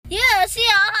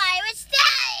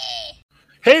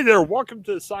Hey there, welcome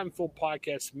to the Seinfeld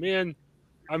podcast. Man,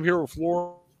 I'm here with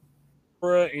Laura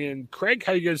and Craig.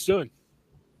 How you guys doing?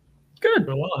 Good.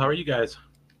 Doing well. How are you guys?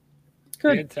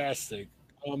 Good. Fantastic.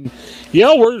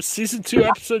 Yeah, we're season 2,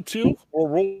 episode 2.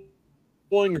 We're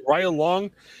rolling right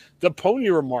along. The pony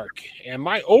remark and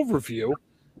my overview,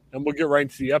 and we'll get right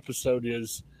into the episode,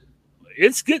 is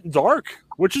it's getting dark,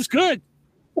 which is good.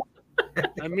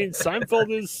 I mean,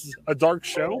 Seinfeld is a dark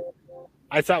show.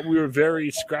 I thought we were very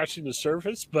scratching the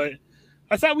surface, but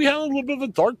I thought we had a little bit of a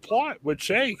dark plot, which,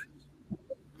 hey,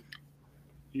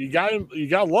 you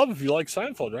got love if you like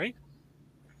Seinfeld, right?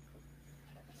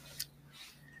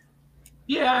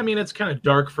 Yeah, I mean, it's kind of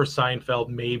dark for Seinfeld,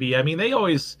 maybe. I mean,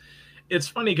 it's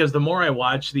funny because the more I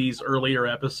watch these earlier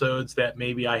episodes that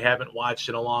maybe I haven't watched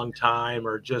in a long time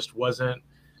or just wasn't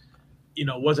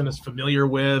as familiar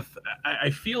with, I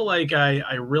feel like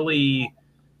I really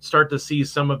start to see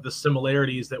some of the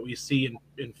similarities that we see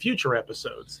in future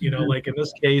episodes, like in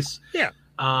this case, they're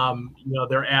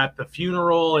at the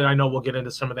funeral, and I know we'll get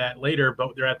into some of that later,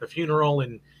 but they're at the funeral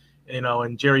and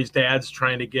Jerry's dad's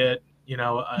trying to get,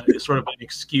 sort of an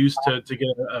excuse to get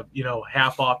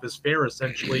half off his fare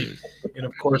essentially. And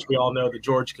of course we all know the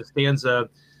George Costanza,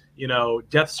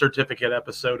 death certificate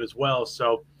episode as well.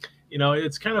 So,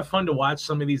 it's kind of fun to watch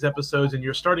some of these episodes, and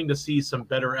you're starting to see some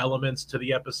better elements to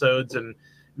the episodes and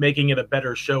making it a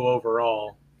better show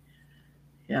overall.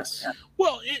 Yes.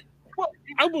 Well,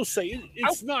 I will say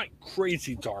it's not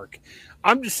crazy dark.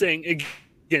 I'm just saying,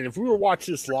 again, if we were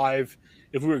watching this live,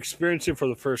 if we were experiencing it for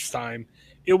the first time,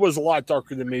 it was a lot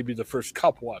darker than maybe the first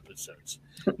couple episodes.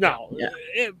 Now,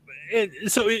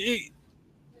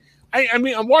 I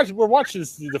mean, we're watching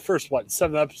the first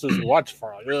 7 episodes we watched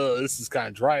for. Like, this is kind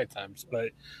of dry at times, but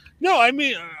no, I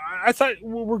mean, I thought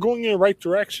we're going in the right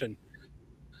direction.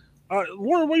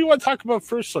 Lauren, what do you want to talk about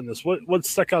first on this? What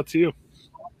stuck out to you?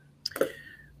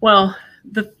 Well,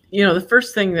 the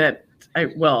first thing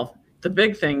the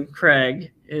big thing,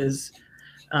 Craig, is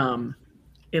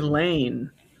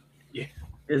Elaine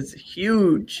is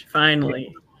huge.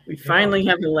 Finally, we finally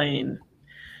have Elaine.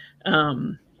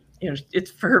 It's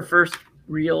for her first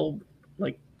real,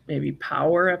 like, maybe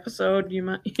power episode, you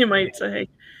might say.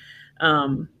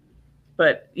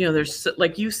 But there's,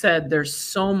 like you said, there's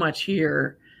so much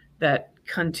here that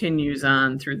continues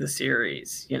on through the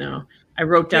series. I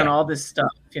wrote down all this stuff,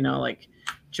 like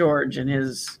George and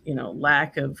his,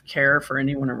 lack of care for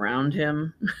anyone around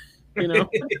him, and,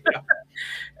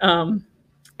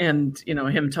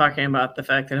 him talking about the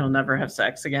fact that he'll never have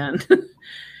sex again.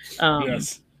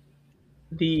 Yes.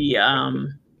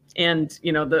 And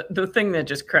the thing that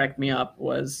just cracked me up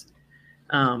was,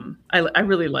 I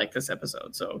really like this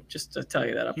episode. So just to tell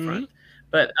you that up front,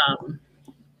 but,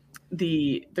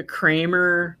 the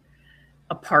Kramer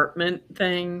apartment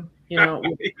thing,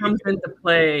 it comes into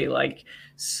play like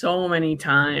so many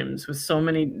times with so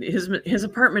many, his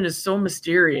apartment is so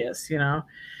mysterious,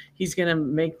 he's going to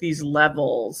make these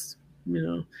levels,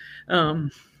 and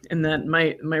then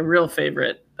my real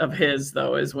favorite of his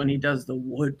though, is when he does the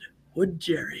wood,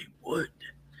 Jerry, wood.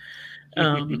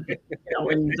 And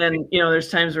then, there's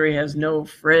times where he has no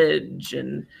fridge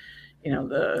and,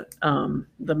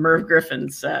 the Merv Griffin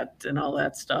set and all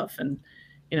that stuff. And,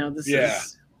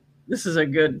 this is a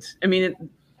good, I mean,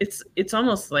 it's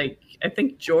almost like, I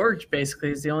think George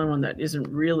basically is the only one that isn't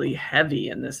really heavy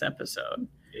in this episode.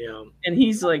 Yeah. And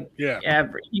he's like,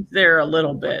 average. He's there a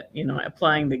little bit,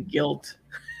 applying the guilt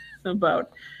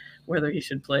about whether he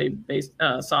should play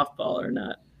softball or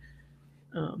not.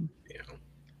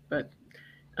 But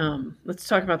let's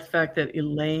talk about the fact that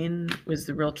Elaine was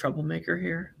the real troublemaker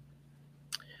here.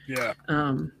 Yeah.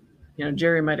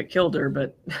 Jerry might have killed her,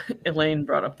 but Elaine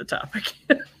brought up the topic.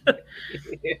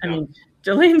 I mean,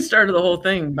 Elaine started the whole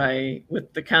thing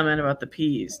with the comment about the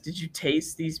peas. Did you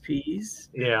taste these peas?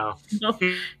 Yeah.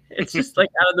 It's just like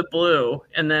out of the blue,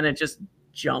 and then it just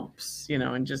jumps,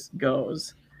 and just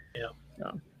goes. Yeah.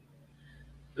 So.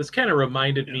 This kind of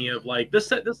reminded me of like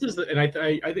this is, and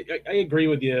I agree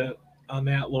with you on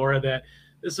that, Laura, that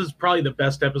this is probably the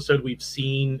best episode we've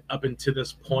seen up until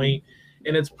this point.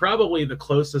 And it's probably the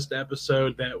closest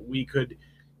episode that we could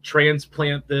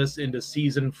transplant this into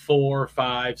season 4,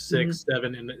 5, 6,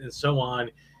 7, and so on.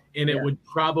 And it would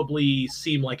probably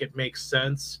seem like it makes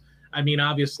sense. I mean,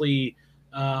 obviously,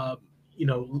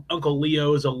 Uncle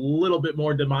Leo is a little bit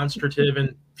more demonstrative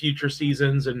in future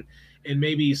seasons, and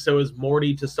maybe so is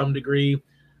Morty to some degree.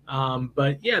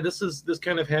 But yeah, this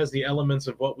kind of has the elements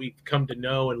of what we've come to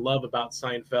know and love about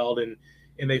Seinfeld,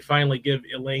 and they finally give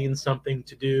Elaine something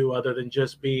to do other than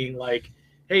just being like,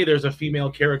 hey, there's a female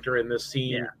character in this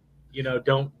scene.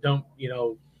 Don't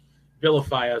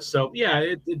vilify us. So yeah,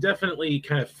 it definitely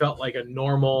kind of felt like a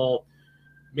normal.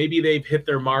 Maybe they've hit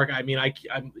their mark. I mean, I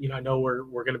know we're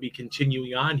going to be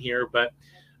continuing on here, but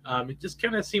it just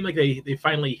kind of seemed like they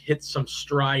finally hit some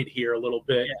stride here a little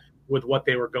bit with what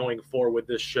they were going for with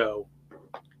this show.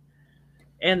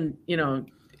 And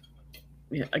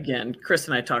again, Chris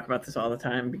and I talk about this all the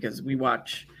time because we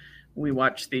watch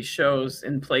these shows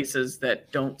in places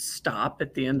that don't stop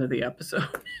at the end of the episode.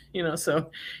 So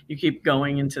you keep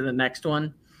going into the next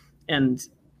one, and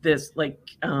this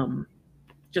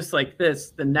just like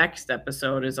this, the next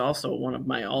episode is also one of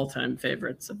my all-time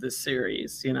favorites of this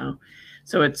series,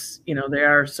 So it's, they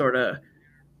are sort of,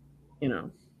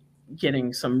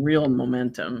 getting some real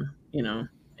momentum,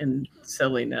 and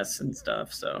silliness and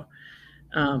stuff. So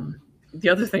the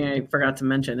other thing I forgot to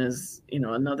mention is,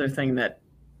 another thing that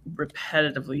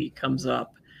repetitively comes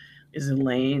up is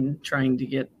Elaine trying to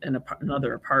get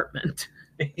another apartment.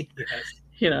 Yes.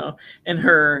 And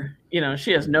her,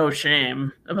 she has no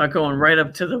shame about going right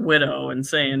up to the widow and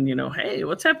saying, hey,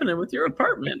 what's happening with your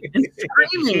apartment? And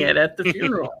screaming it at the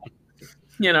funeral.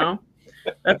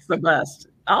 That's the best.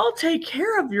 I'll take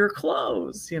care of your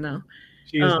clothes, She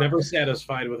is never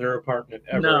satisfied with her apartment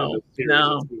ever. No.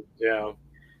 Yeah.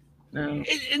 No.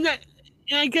 And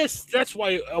I guess that's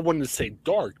why I wanted to say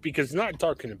dark, because not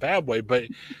dark in a bad way, but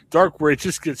dark where it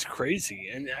just gets crazy.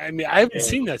 And I mean, I haven't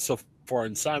seen that so far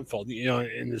in Seinfeld,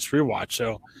 in this rewatch.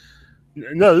 So,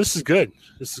 no, this is good.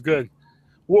 This is good.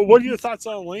 What are your thoughts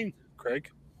on Elaine, Craig?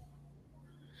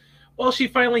 Well, she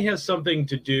finally has something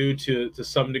to do to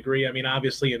some degree. I mean,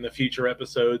 obviously, in the future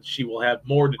episodes, she will have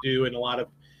more to do in a lot of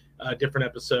different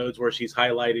episodes where she's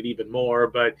highlighted even more.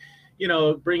 But,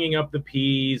 bringing up the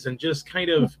P's and just kind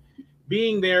of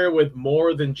being there with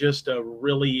more than just a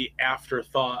really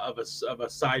afterthought of a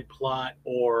side plot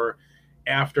or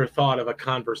afterthought of a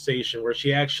conversation, where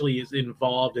she actually is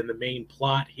involved in the main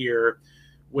plot here,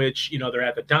 which, they're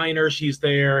at the diner, she's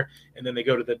there, and then they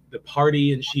go to the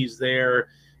party and she's there.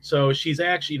 So she's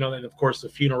actually, and of course the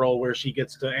funeral where she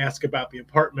gets to ask about the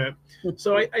apartment.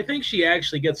 So I think she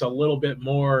actually gets a little bit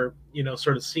more,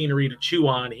 sort of scenery to chew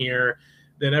on here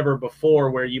than ever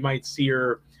before, where you might see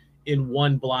her in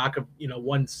one block of,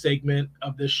 one segment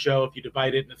of this show. If you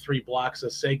divide it into 3 blocks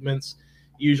of segments,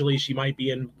 usually she might be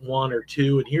in 1 or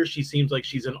 2. And here she seems like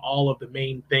she's in all of the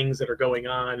main things that are going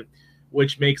on,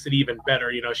 which makes it even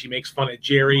better. She makes fun of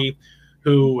Jerry,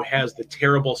 who has the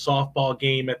terrible softball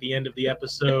game at the end of the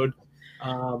episode.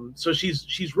 So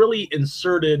she's really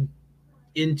inserted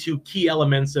into key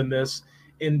elements in this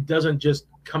and doesn't just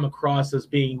come across as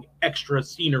being extra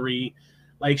scenery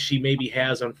like she maybe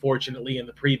has, unfortunately, in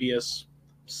the previous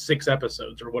 6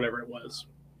 episodes or whatever it was.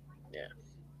 Yeah.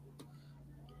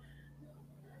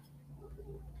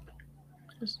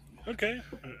 Okay.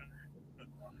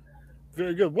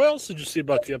 Very good. What else did you see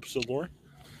about the episode, Laura?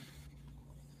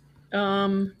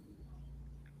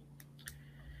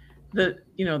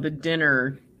 The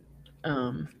dinner,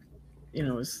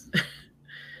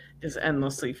 is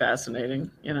endlessly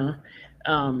fascinating, Yeah.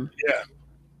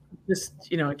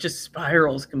 It just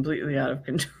spirals completely out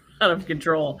of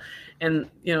control. And,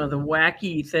 the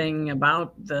wacky thing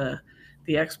about the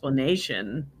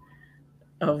explanation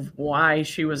of why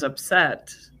she was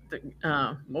upset.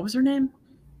 What was her name?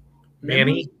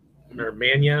 Manny or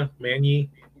Manny.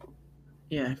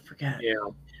 Yeah, I forget. Yeah.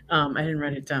 I didn't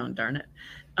write it down, darn it.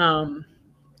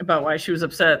 About why she was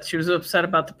upset. She was upset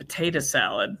about the potato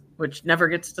salad, which never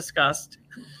gets discussed,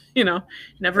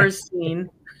 never is seen,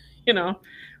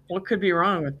 what could be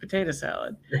wrong with potato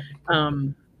salad?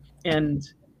 And,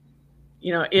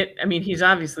 he's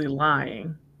obviously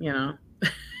lying,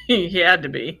 he had to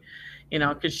be,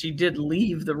 because she did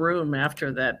leave the room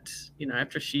after that,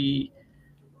 after she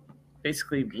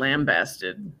basically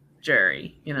lambasted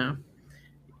Jerry,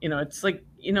 it's like,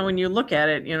 when you look at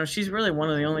it, she's really one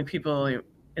of the only people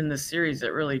in the series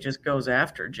that really just goes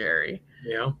after Jerry,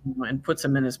 and puts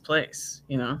him in his place,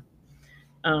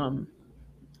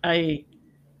 I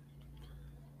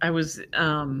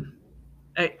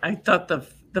thought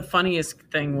the funniest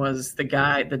thing was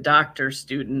the doctor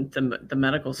student, the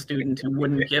medical student who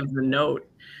wouldn't give the note,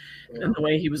 and the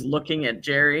way he was looking at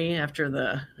Jerry after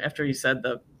he said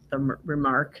the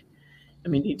remark. I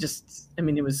mean,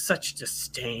 it was such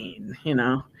disdain, and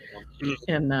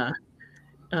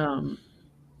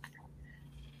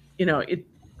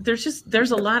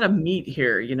there's a lot of meat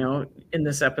here, in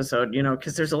this episode,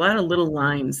 because there's a lot of little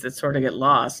lines that sort of get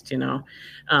lost,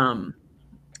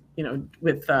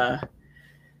 with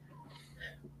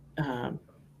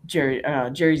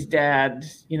Jerry's dad,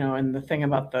 and the thing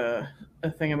about the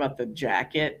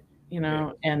jacket,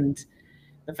 and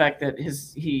the fact that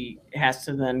he has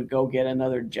to then go get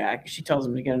another jacket. She tells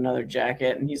him to get another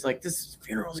jacket, and he's like, "This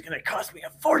funeral is going to cost me a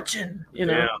fortune," you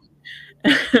know.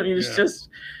 Yeah. I mean, it's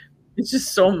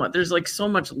just so much. There's like so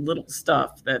much little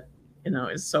stuff that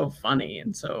is so funny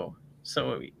and so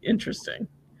interesting.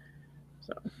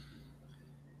 So.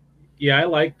 Yeah, I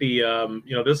like the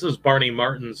this is Barney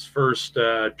Martin's first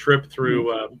trip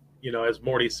through as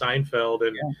Morty Seinfeld,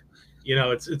 and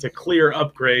it's a clear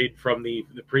upgrade from the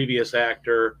previous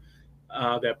actor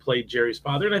that played Jerry's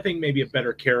father, and I think maybe a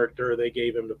better character they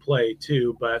gave him to play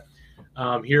too. But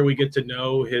here we get to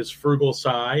know his frugal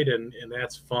side, and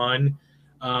that's fun.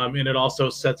 And it also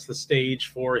sets the stage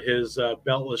for his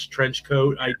beltless trench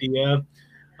coat idea,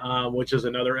 which is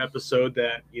another episode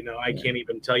that I can't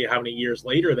even tell you how many years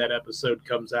later that episode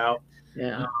comes out.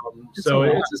 Yeah. So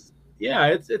it's just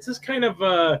it's just kind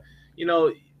of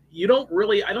you don't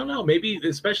really, I don't know, maybe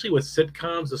especially with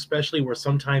sitcoms, especially where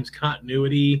sometimes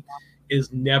continuity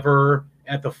is never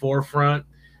at the forefront.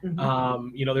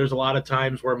 Mm-hmm. There's a lot of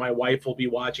times where my wife will be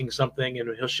watching something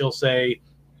and she'll say,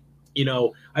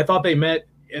 I thought they met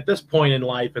at this point in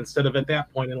life instead of at that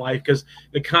point in life, because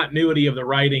the continuity of the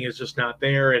writing is just not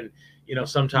there. And,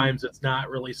 sometimes it's not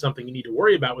really something you need to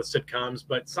worry about with sitcoms,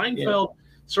 but Seinfeld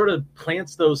sort of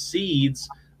plants those seeds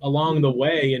along the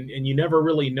way, and you never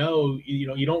really know,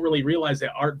 you don't really realize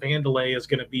that Art Vandelay is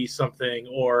going to be something,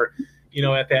 or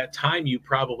at that time you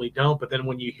probably don't, but then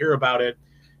when you hear about it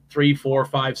 3, 4,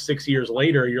 5, 6 years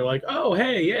later, you're like, oh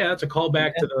hey, yeah, that's a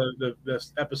callback to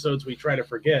the episodes we try to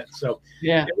forget. So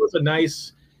it was a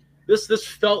nice, this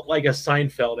felt like a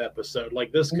Seinfeld episode.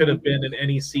 Like this could have been in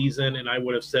any season and I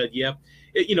would have said yep.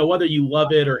 Whether you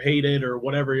love it or hate it or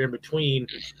whatever in between,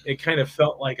 it kind of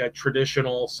felt like a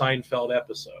traditional Seinfeld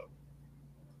episode.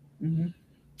 Mm-hmm.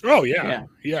 Oh yeah.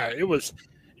 It was,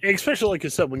 especially like I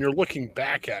said, when you're looking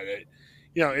back at it,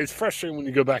 it's frustrating when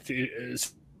you go back to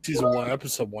season 1,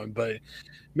 episode 1. But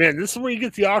man, this is where you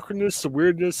get the awkwardness, the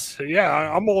weirdness.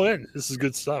 Yeah, I'm all in. This is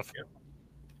good stuff.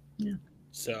 Yeah.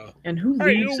 So. And who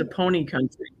leaves a pony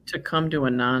country to come to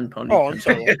a non-pony? Oh, I'm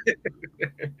sorry.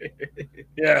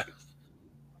 Yeah.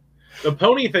 The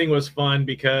pony thing was fun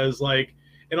because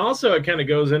and also it kind of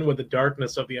goes in with the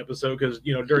darkness of the episode because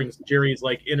during Jerry's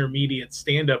intermediate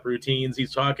stand-up routines,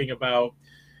 he's talking about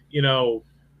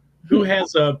who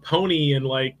has a pony and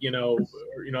who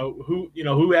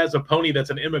has a pony that's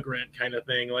an immigrant kind of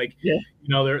thing.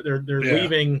 They're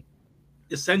leaving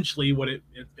essentially what it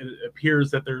appears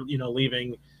that they're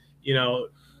leaving the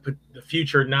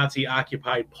future Nazi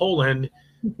occupied Poland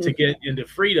to get into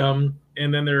freedom,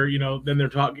 and then they're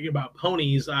talking about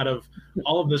ponies out of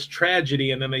all of this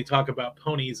tragedy, and then they talk about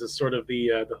ponies as sort of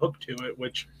the hook to it,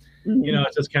 which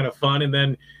it's just kind of fun. And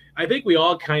then I think we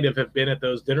all kind of have been at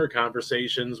those dinner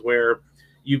conversations where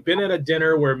you've been at a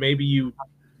dinner where maybe you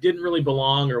didn't really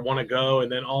belong or want to go,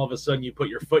 and then all of a sudden you put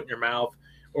your foot in your mouth,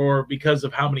 or because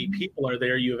of how many people are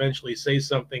there, you eventually say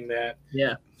something that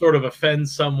sort of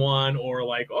offends someone, or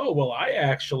oh, well, I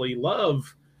actually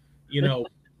love,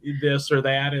 this or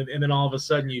that. And then all of a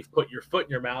sudden you've put your foot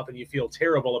in your mouth and you feel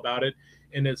terrible about it.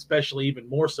 And especially even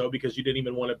more so because you didn't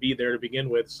even want to be there to begin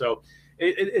with. So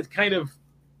it kind of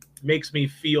makes me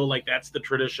feel like that's the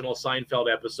traditional Seinfeld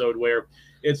episode where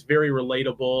it's very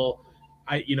relatable.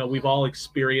 We've all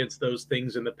experienced those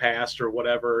things in the past or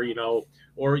whatever,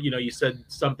 or, you said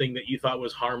something that you thought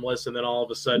was harmless and then all of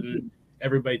a sudden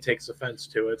everybody takes offense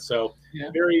to it. So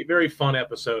very, very fun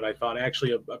episode. I thought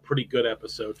actually a pretty good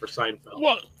episode for Seinfeld.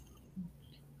 Well,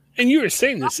 and you were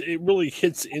saying this, it really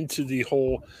hits into the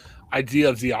whole idea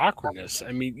of the awkwardness.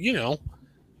 I mean,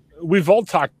 we've all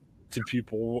talked to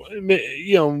people,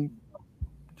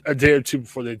 a day or two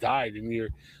before they died, and you're,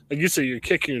 like you said, you're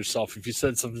kicking yourself if you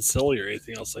said something silly or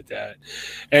anything else like that.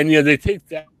 And they take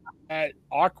that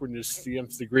awkwardness to the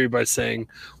nth degree by saying,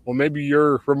 well, maybe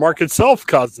your remark itself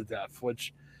caused the death,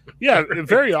 which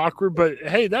very awkward, but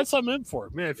hey, that's what I'm in for,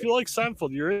 man. If you like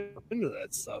Seinfeld, you're into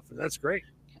that stuff, and that's great.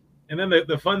 And then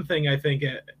the fun thing I think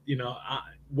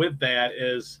with that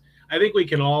is I think we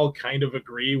can all kind of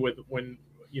agree with when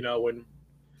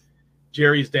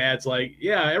Jerry's dad's like,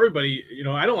 yeah, everybody,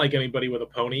 I don't like anybody with a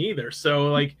pony either.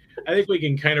 So I think we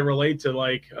can kind of relate to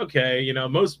okay,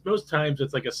 most times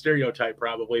it's like a stereotype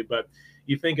probably, but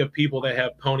you think of people that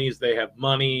have ponies, they have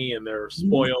money and they're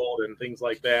spoiled and things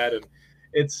like that. And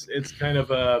it's kind of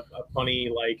a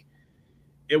funny,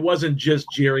 it wasn't just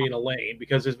Jerry and Elaine,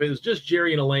 because if it was just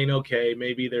Jerry and Elaine, okay,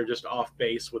 maybe they're just off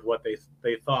base with what they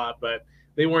thought, but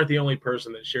they weren't the only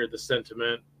person that shared the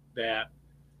sentiment that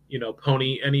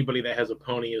anybody that has a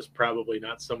pony is probably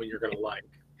not someone you're going to like.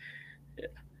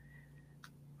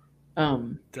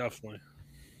 Definitely.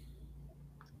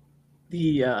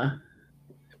 the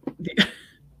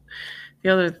the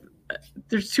other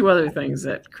there's two other things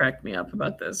that cracked me up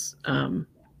about this.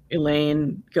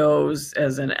 Elaine goes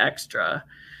as an extra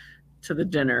to the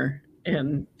dinner,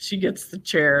 and she gets the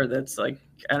chair that's like,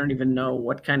 I don't even know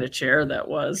what kind of chair that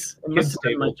was. It must have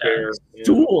been like a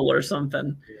stool or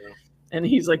something. Yeah. And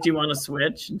he's like, do you want to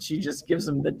switch? And she just gives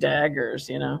him the daggers,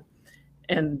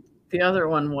 And the other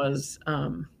one was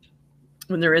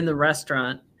when they're in the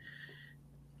restaurant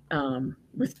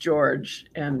with George,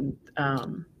 and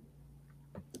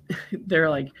they're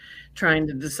like trying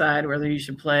to decide whether he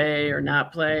should play or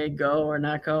not play, go or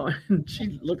not go. And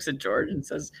she looks at George and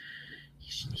says,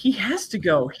 he has to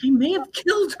go. He may have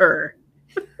killed her.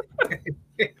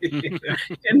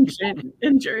 and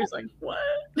Jerry's like, what?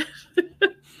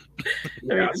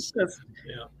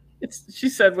 She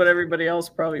said what everybody else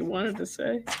probably wanted to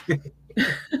say.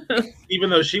 Even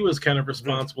though she was kind of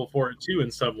responsible for it too in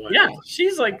some way. Yeah,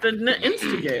 she's like the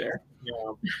instigator.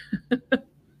 Yeah.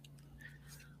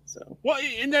 So well,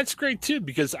 and that's great too,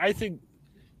 because I think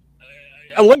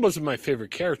Elaine wasn't my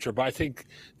favorite character, but I think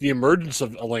the emergence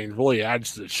of Elaine really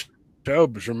adds to the show.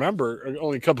 Because remember,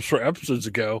 only a couple short episodes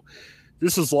ago,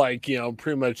 this is like,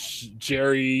 pretty much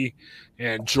Jerry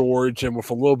and George, and with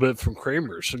a little bit from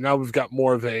Kramer. So now we've got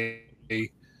more of a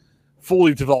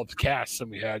fully developed cast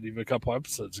than we had even a couple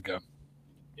episodes ago.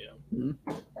 Yeah.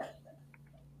 Mm-hmm.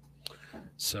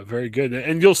 So very good.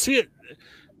 And you'll see it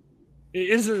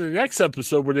is in the next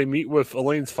episode where they meet with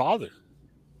Elaine's father.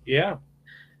 Yeah.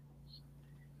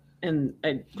 And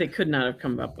they could not have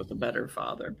come up with a better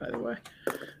father, by the way.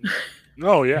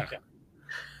 Oh, yeah.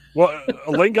 Well,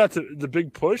 Elaine got the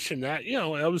big push, and that,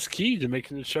 that was key to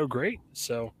making the show great.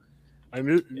 So, I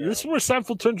mean, this is where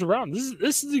Seinfeld turns around.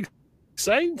 This is the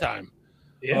exciting time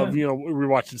of,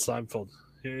 rewatching Seinfeld.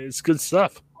 It's good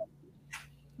stuff.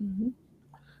 Mm-hmm.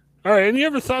 All right. Any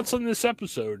other thoughts on this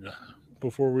episode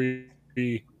before we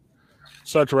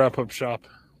start to wrap up shop?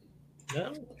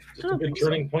 No, just a good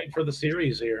turning point for the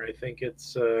series here. I think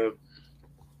it's a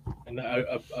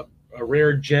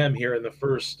rare gem here in the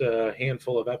first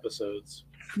handful of episodes.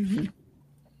 Mm-hmm.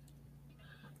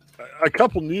 A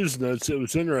couple news notes. It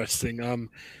was interesting.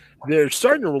 They're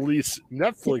starting to release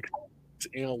Netflix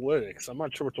analytics. I'm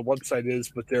not sure what the website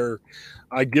is, but they're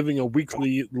giving a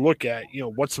weekly look at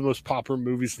what's the most popular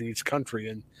movies in each country.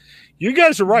 And you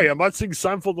guys are right. I'm not seeing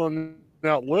Seinfeld on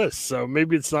that list, so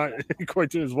maybe it's not quite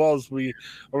doing as well as we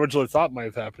originally thought might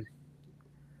have happened.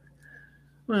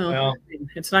 Well,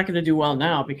 it's not going to do well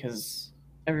now because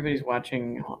everybody's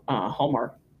watching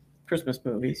Hallmark Christmas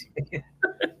movies.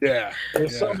 Yeah,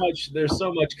 there's so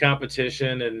much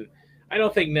competition, and I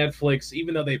don't think Netflix,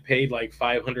 even though they paid like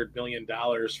 $500 million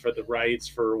for the rights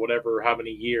for how many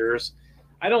years,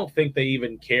 I don't think they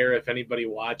even care if anybody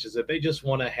watches it. They just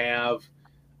want to have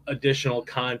additional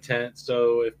content.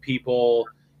 So if people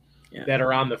that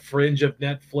are on the fringe of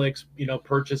Netflix,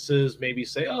 purchases, maybe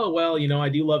say, oh, well, I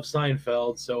do love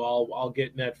Seinfeld, so I'll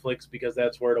get Netflix because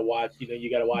that's where to watch. You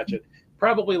got to watch it.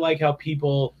 Probably like how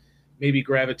people maybe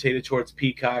gravitated towards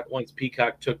Peacock once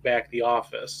Peacock took back The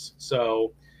Office.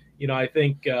 So, I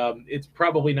think it's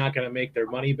probably not going to make their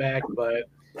money back, but,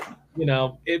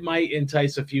 it might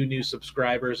entice a few new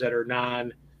subscribers that are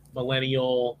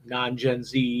non-millennial, non-Gen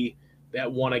Z that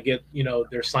want to get,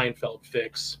 their Seinfeld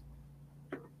fix.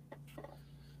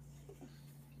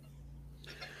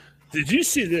 Did you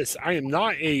see this? I am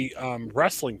not a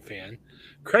wrestling fan.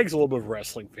 Craig's a little bit of a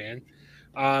wrestling fan.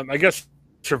 I guess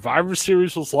Survivor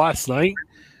Series was last night,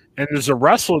 and there's a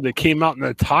wrestler that came out in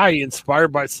a tie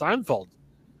inspired by Seinfeld.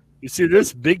 You see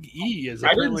this? Big E is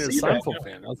apparently a Seinfeld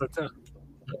fan. How's that sound?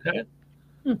 Okay.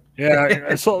 Yeah,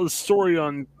 I saw the story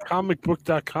on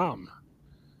comicbook.com.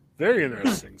 Very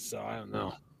interesting. So I don't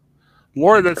know.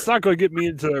 Laura, that's not going to get me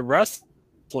into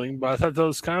wrestling, but I thought that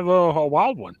was kind of a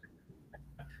wild one.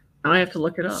 I have to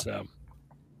look it up. So,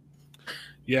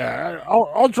 yeah,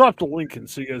 I'll drop the link in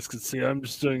so you guys can see. I'm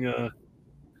just doing a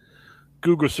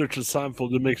Google search of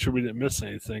Seinfeld to make sure we didn't miss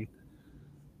anything.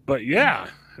 But yeah,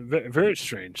 very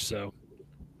strange. So,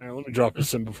 let me drop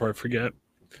this in before I forget.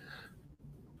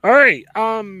 All right.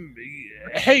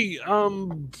 Hey.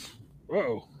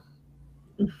 Whoa.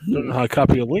 Don't know how to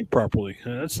copy a link properly.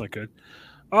 That's not good.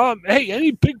 Hey,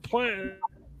 any big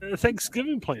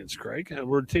Thanksgiving plans, Craig?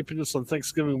 We're taping this on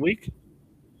Thanksgiving week.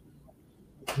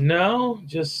 No,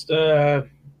 just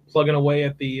plugging away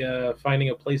at the finding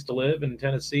a place to live in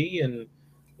Tennessee, and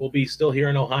we'll be still here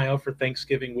in Ohio for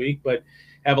Thanksgiving week, but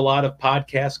have a lot of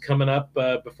podcasts coming up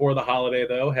before the holiday,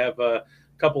 though. Have a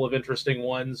couple of interesting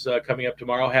ones coming up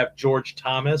tomorrow. Have George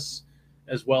Thomas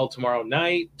as well tomorrow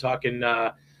night, talking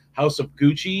House of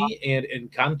Gucci and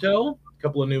Encanto,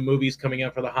 couple of new movies coming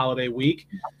out for the holiday week.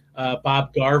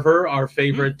 Bob Garver, our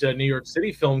favorite New York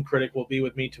City film critic, will be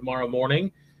with me tomorrow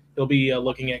morning. He'll be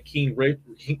looking at King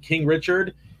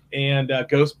Richard and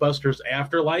Ghostbusters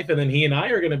Afterlife, and then he and I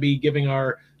are going to be giving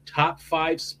our top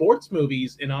 5 sports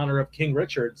movies in honor of King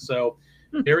Richard. So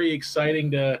very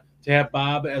exciting to have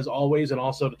Bob as always, and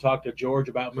also to talk to George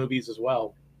about movies as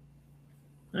well.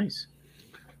 Nice.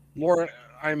 Laura,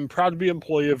 I'm proud to be an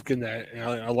employee of Gannett, and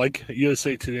I like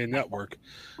USA Today Network.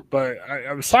 But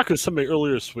I was talking to somebody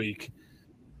earlier this week.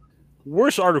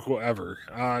 Worst article ever.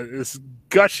 This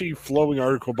gushy, flowing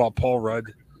article about Paul Rudd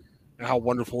and how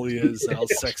wonderful he is, and how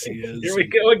sexy he is. Here we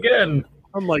go again.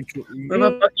 I'm like,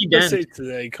 USA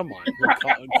Today, come on.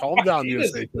 Calm down,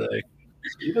 USA Today.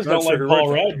 You just don't like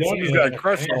Paul Rudd, don't you? He's got a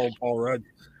crush on old Paul Rudd.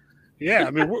 Yeah,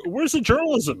 I mean, where's the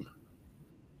journalism?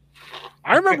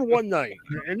 I remember one night,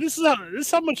 and this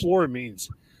is how much Laura means.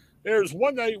 There's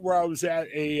one night where I was at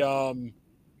a,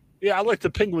 I like the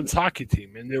Penguins hockey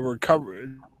team, and they were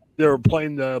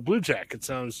playing the Blue Jackets,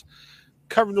 and I was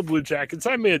covering the Blue Jackets.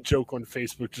 I made a joke on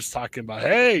Facebook just talking about,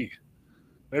 hey,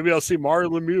 maybe I'll see Mario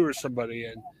Lemieux or somebody,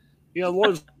 and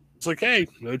Laura's like, hey,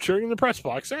 no cheering in the press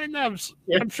box, and I'm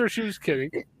sure she was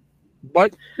kidding,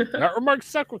 but that remark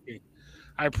stuck with me.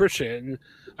 I appreciate it, and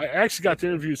I actually got to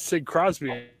interview Sid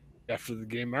Crosby after the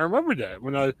game. I remember that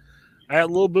when I had a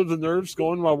little bit of the nerves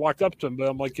going when I walked up to him, but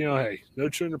I'm like, hey, no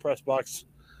cheering in the press box,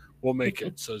 we'll make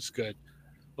it, so it's good.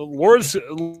 But Laura's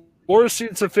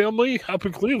seeing some family up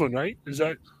in Cleveland, right? Is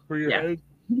that where you're headed?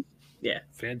 Yeah.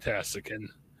 Fantastic. And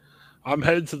I'm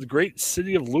headed to the great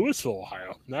city of Louisville,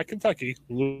 Ohio, not Kentucky,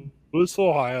 Louisville,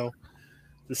 Ohio,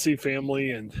 to see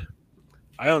family. And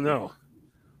I don't know.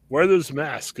 Wear those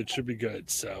masks. It should be good.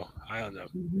 So I don't know.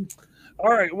 Mm-hmm.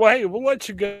 All right. Well, hey, we'll let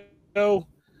you go.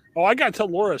 Oh, I got to tell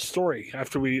Laura a story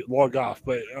after we log off,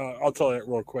 but I'll tell that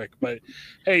real quick. But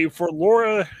hey, for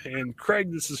Laura and Craig,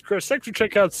 this is Chris. Thanks for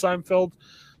checking out Seinfeld.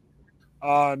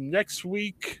 Next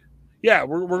week,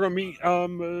 we're going to meet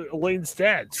Elaine's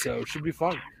dad, so it should be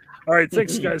fun. All right,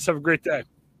 thanks, guys. Have a great day.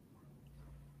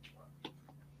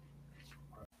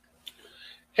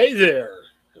 Hey there.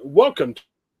 Welcome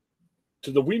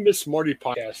to the We Miss Marty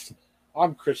podcast.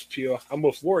 I'm Chris Pugh. I'm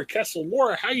with Laura Kessel.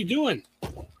 Laura, how you doing?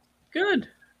 Good.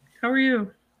 How are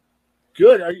you?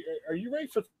 Good. Are you ready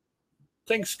for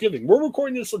Thanksgiving? We're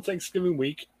recording this on Thanksgiving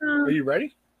week. Are you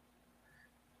ready?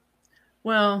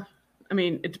 Well, I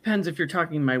mean, it depends if you're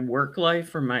talking my work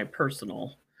life or my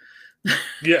personal.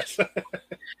 Yes.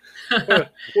 well,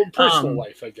 personal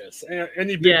life, I guess.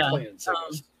 Any big plans, I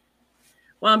guess?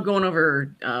 Well, I'm going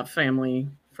over family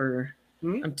for,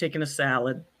 I'm taking a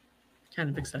salad. Kind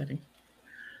of exciting.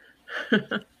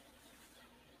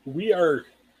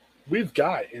 We've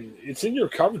got, and it's in your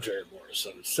coverage area, Laura,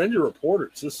 so send your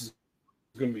reporters. This is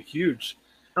going to be huge.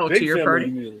 Oh, big to your party?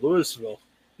 Reunion in Louisville.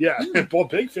 Yeah, well,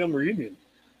 big family reunion.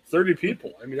 30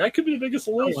 people. I mean, that could be the biggest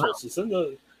in Louisville. Wow. So send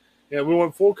we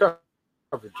want full coverage.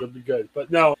 It'll be good.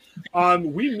 But no,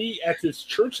 we meet at this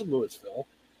church in Louisville,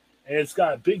 and it's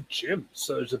got a big gym.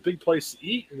 So there's a big place to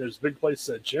eat, and there's a big place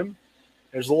at gym.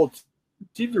 There's a little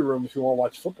TV room if you want to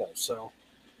watch football. So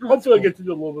hopefully I get to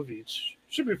do a little bit of each.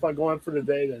 Should be fun going for the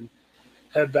day, then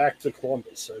head back to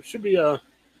Columbus. So it should be a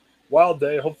wild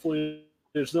day. Hopefully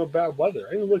there's no bad weather.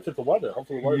 I even looked at the weather.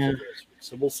 Hopefully the weather's good this week.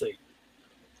 So we'll see.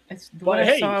 What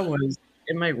I saw was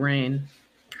it might rain.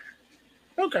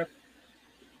 Okay.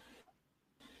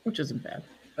 Which isn't bad.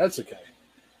 That's okay.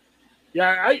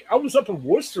 Yeah, I was up in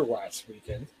Worcester last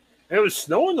weekend, and it was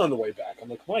snowing on the way back. I'm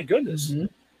like, my goodness. Mm-hmm.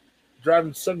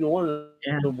 Driving 71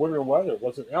 in the winter weather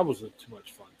wasn't too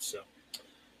much fun. So,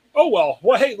 oh well.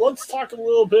 Well, hey, let's talk a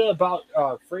little bit about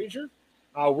Frasier.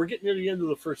 We're getting near the end of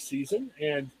the first season,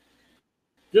 and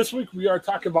this week we are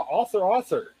talking about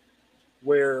Author,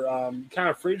 where kind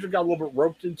of Frasier got a little bit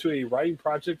roped into a writing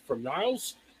project from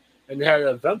Niles, and they had an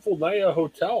eventful night at a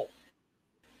hotel.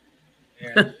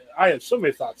 And I have so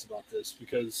many thoughts about this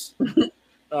because,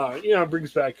 it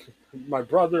brings back my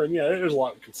brother, and there's a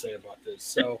lot we could say about this.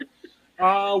 So,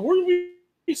 where do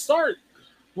we start?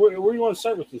 Where do you want to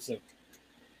start with this thing?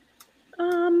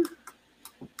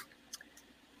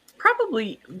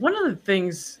 Probably one of the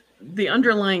things, the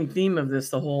underlying theme of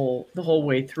this the whole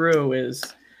way through is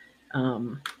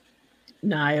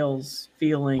Niles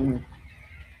feeling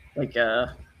like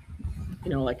a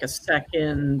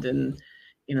second, and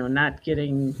not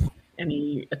getting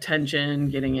any attention,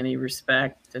 getting any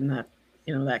respect, and that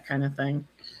kind of thing.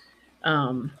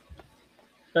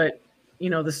 But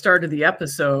the start of the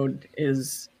episode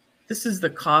is the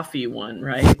coffee one,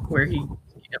 right? Where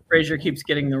Frasier keeps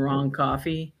getting the wrong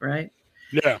coffee, right?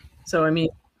 Yeah. So I mean,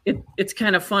 it's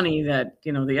kind of funny that,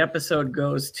 you know, the episode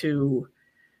goes to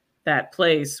that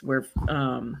place where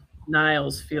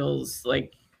Niles feels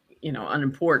like, you know,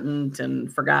 unimportant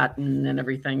and forgotten and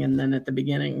everything, and then at the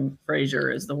beginning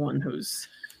Frasier is the one who's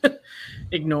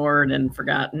ignored and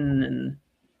forgotten, and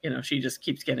you know, she just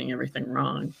keeps getting everything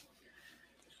wrong.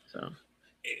 So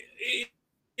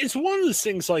it's one of those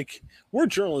things, like, we're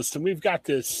journalists and we've got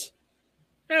this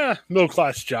middle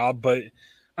class job, but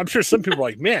I'm sure some people are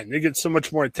like, man, they get so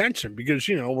much more attention because,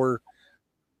 you know, we're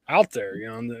out there, you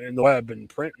know, in the web and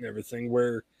print and everything,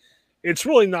 where it's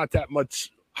really not that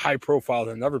much high profile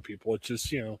than other people. It's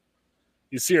just, you know,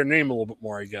 you see her name a little bit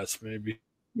more, I guess, maybe.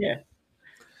 yeah,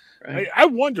 right. I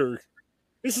wonder,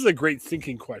 this is a great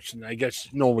thinking question. I guess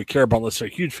no one would care about unless they're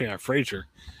a huge fan of Frasier.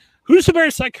 Who's the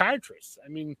better psychiatrist? I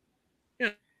mean,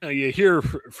 you know, you hear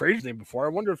Frasier's name before. I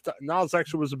wonder if Niles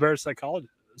actually was a better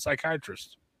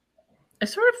psychiatrist. I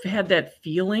sort of had that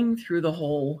feeling through the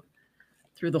whole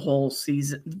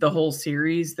season, the whole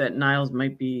series, that Niles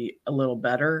might be a little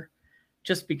better,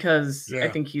 just because I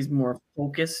think he's more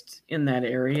focused in that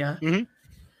area. Mm-hmm.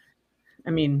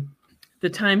 I mean, the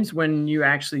times when you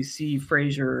actually see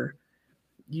Frasier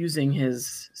using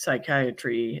his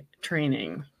psychiatry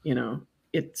training, you know,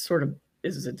 it sort of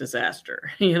is a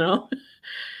disaster, you know?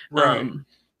 Right.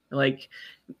 Like,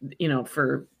 you know,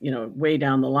 for, you know, way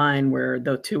down the line where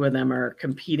the two of them are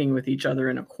competing with each other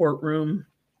in a courtroom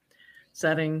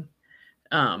setting.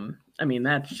 I mean,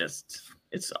 that's just,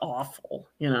 it's awful,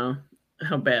 you know,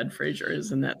 how bad Frasier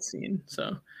is in that scene.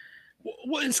 So,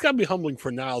 well, it's got to be humbling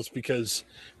for Niles, because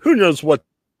who knows what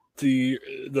the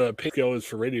pay scale is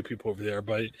for radio people over there,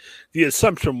 but the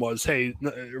assumption was, hey,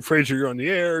 Frasier, you're on the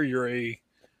air, you're a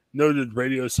noted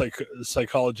radio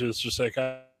psychologist or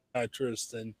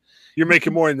psychiatrist, and you're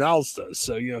making more than Niles does.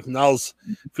 So, you know, if Niles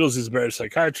feels he's a better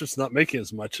psychiatrist, not making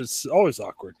as much, it's always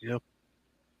awkward, you know?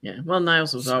 Yeah. Well,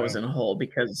 Niles was always in a hole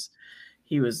because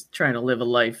he was trying to live a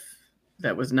life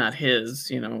that was not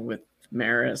his, you know, with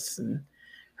Maris and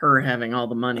her having all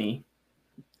the money,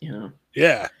 you know?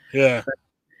 Yeah. Yeah. But,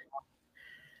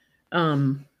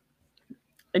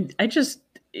 I just,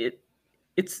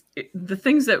 it's the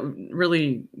things that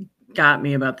really got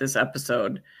me about this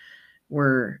episode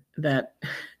were that,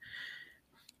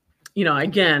 you know,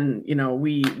 again, you know,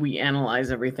 we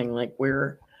analyze everything like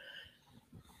we're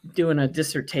doing a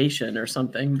dissertation or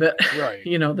something, but right.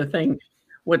 You know, the thing,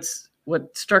 what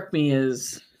struck me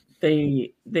is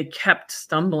they kept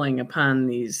stumbling upon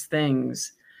these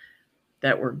things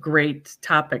that were great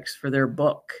topics for their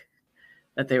book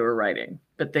that they were writing,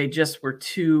 but they just were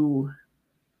too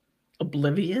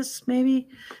oblivious maybe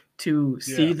to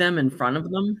see them in front of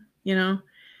them, you know.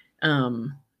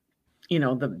 You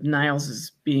know, the Niles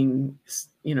is being,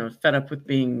 you know, fed up with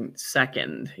being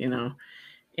second, you know.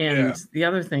 And the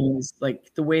other thing is,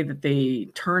 like, the way that they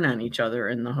turn on each other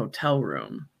in the hotel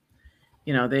room.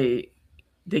 You know, they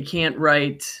can't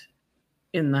write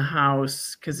in the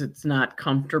house because it's not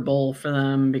comfortable for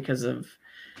them because of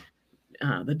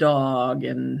the dog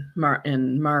and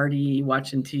Marty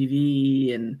watching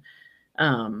TV, and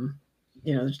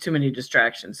you know, there's too many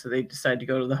distractions. So they decide to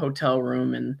go to the hotel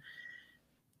room,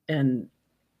 and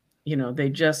you know, they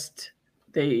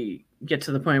get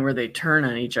to the point where they turn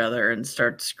on each other and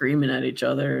start screaming at each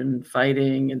other and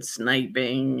fighting and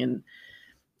sniping, and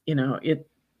you know,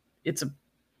 it's a,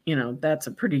 you know, that's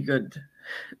a pretty good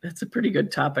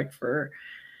topic for,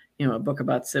 you know, a book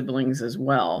about siblings as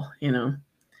well, you know.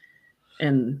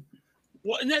 And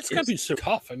well, and that's gotta be so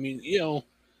tough. I mean, you know,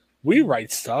 we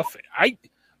write stuff. I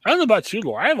don't know about you,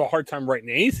 Laura. I have a hard time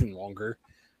writing anything longer,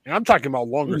 and I'm talking about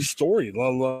longer story, let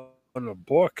alone a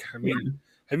book. I mean,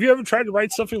 have you ever tried to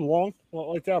write something long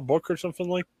like that, a book or something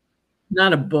like?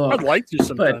 Not a book. I'd like to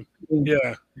sometime. But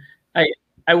yeah,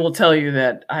 I will tell you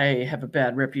that I have a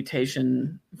bad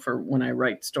reputation for when I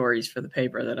write stories for the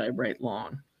paper that I write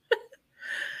long.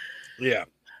 Yeah.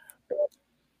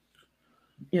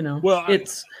 You know, well, I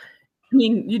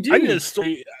mean, you do. I did a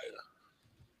story.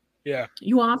 Yeah.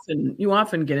 You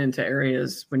often get into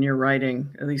areas when you're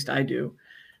writing, at least I do,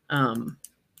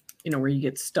 you know, where you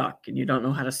get stuck and you don't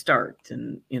know how to start,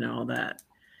 and, you know, all that.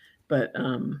 But,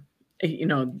 you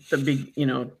know,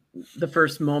 the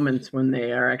first moments when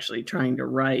they are actually trying to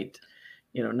write,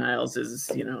 you know, Niles is,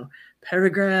 you know,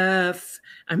 paragraph,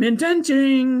 I'm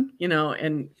indenting, you know,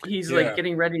 and he's like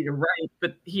getting ready to write,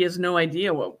 but they have no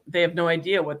idea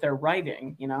what they're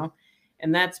writing, you know,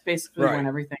 and that's basically when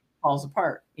everything falls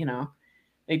apart, you know.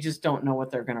 They just don't know what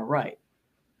they're going to write.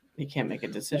 They can't make a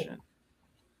decision.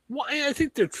 Well, I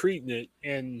think they're treating it,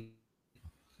 and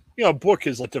a book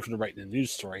is like different than writing a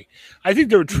news story. I think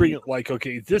they were treating it like,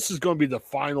 okay, this is going to be the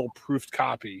final proofed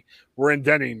copy. We're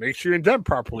indenting. Make sure you indent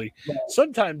properly.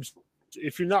 Sometimes,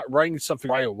 if you're not writing something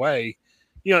right away,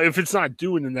 if it's not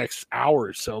due in the next hour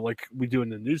or so, like we do in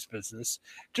the news business,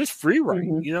 just free write.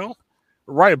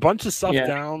 Write a bunch of stuff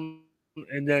down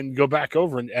and then go back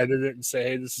over and edit it and say,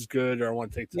 hey, this is good, or I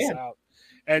want to take this out.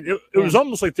 And it was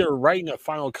almost like they were writing a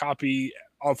final copy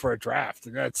for a draft,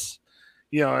 and that's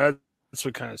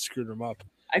what kind of screwed them up.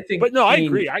 I think, but no, I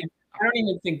agree. I don't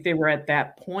even think they were at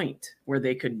that point where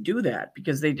they could do that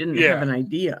because they didn't have an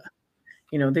idea.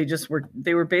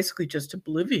 They were basically just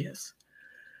oblivious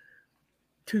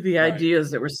to the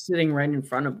ideas that were sitting right in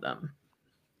front of them.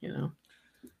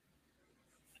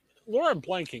 Laura, I'm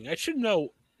blanking. I should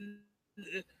know.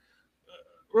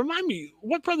 Remind me,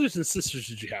 what brothers and sisters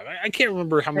did you have? I can't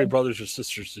remember how many brothers or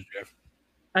sisters did you have.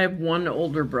 I have one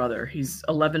older brother. He's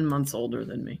 11 months older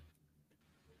than me.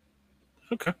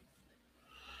 Okay.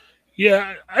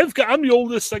 Yeah, I'm the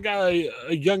oldest. I got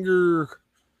a younger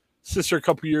sister, a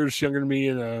couple years younger than me,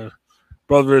 and a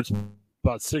brother that's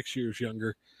about 6 years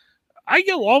younger. I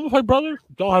get along with my brother.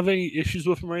 Don't have any issues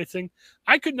with him or anything.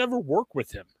 I could never work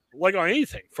with him, like on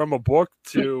anything, from a book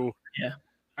to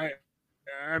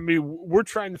I mean, we're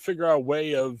trying to figure out a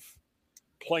way of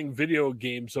playing video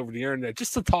games over the internet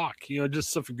just to talk,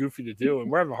 just something goofy to do, and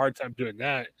we're having a hard time doing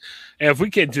that. And if we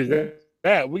can't do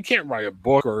that, we can't write a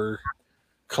book or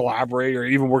collaborate or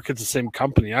even work at the same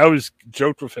company. I always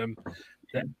joked with him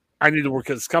that I need to work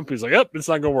at this company. He's like, yep, it's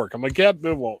not going to work. I'm like, yep,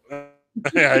 it won't.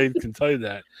 I can tell you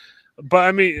that. But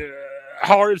I mean,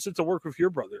 how hard is it to work with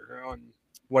your brother on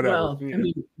whatever? Well, I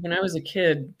mean, when I was a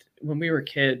kid, when we were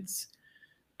kids,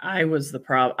 I was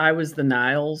the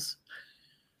Niles.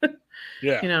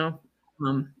 Yeah.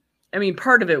 I mean,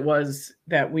 part of it was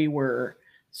that we were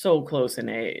so close in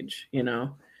age, we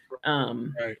were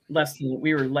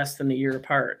less than a year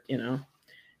apart,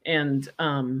 and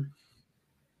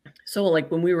so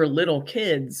like when we were little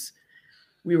kids,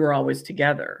 we were always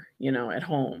together, at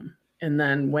home. And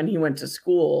then when he went to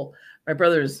school, my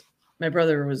brother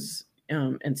was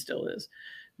and still is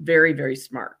very, very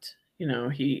smart.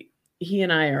 He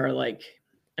and I are like,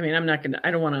 I mean,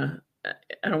 I don't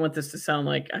want this to sound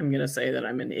like I'm going to say that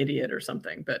I'm an idiot or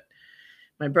something, but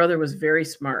my brother was very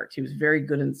smart. He was very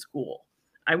good in school.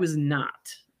 I was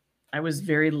not. I was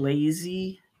very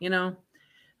lazy,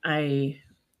 I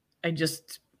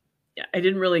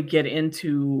didn't really get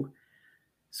into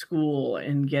school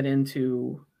and get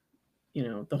into,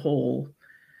 the whole,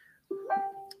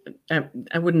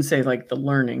 I wouldn't say like the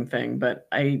learning thing, but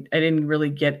I didn't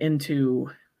really get into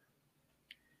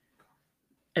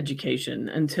education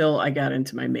until I got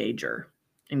into my major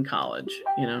in college,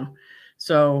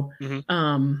 So,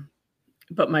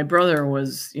 but my brother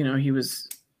was, he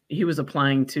was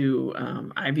applying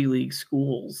to Ivy League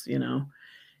schools,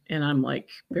 and I'm like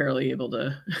barely able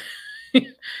to,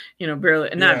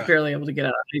 barely able to get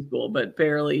out of high school, but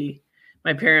barely.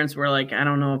 My parents were like, I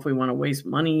don't know if we want to waste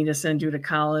money to send you to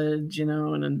college,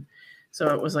 and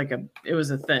so it was like it was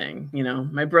a thing,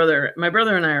 My brother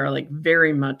and I are like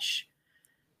very much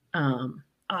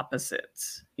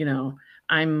opposites.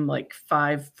 I'm like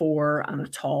 5'4" on a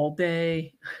tall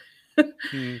day.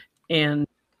 And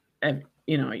I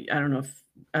don't know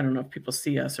if people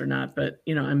see us or not, but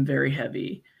I'm very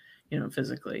heavy,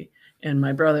 physically. And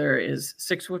my brother is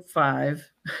 6'5"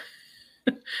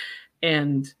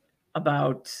 and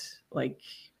about like,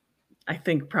 I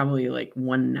think probably like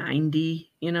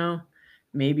 190,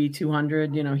 maybe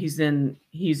 200,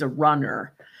 he's a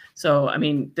runner. So, I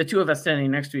mean, the two of us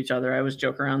standing next to each other, I always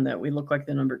joke around that we look like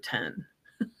the number 10,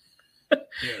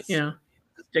 yes.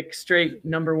 Stick straight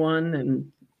number 1. And,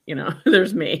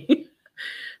 there's me.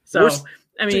 So,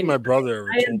 I mean, my brother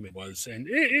told me was, and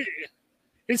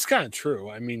it's kind of true.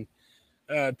 I mean,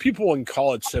 people in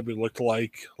college said we looked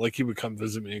like he would come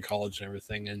visit me in college and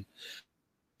everything. And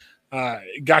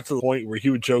it got to the point where he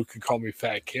would joke and call me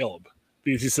Fat Caleb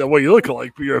because he said, well, you look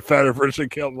alike, but you're a fatter version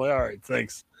of Caleb. I'm like, all right,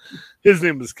 thanks. His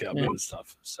name was Caleb. It was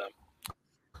tough. So,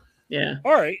 yeah.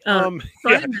 All right. On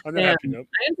that happy note.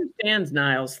 I understand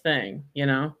Niles' thing,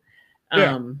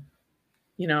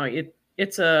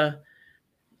 it's a,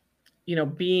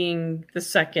 being the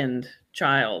second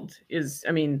child is,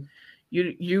 I mean,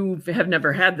 you have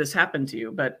never had this happen to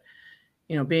you, but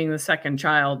being the second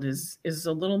child is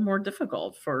a little more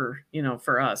difficult for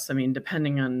us. I mean,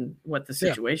 depending on what the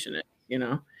situation is,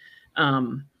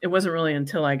 it wasn't really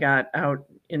until I got out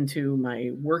into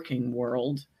my working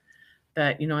world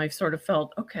that, I sort of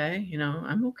felt, okay,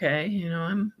 I'm okay,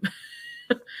 I'm,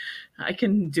 I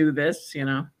can do this,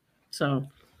 so,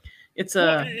 It's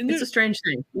Well, a it's a strange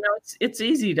thing. It's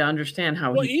easy to understand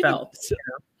how he even, felt.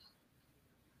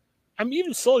 I mean,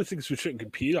 even silly things we shouldn't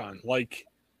compete on. Like,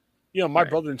 my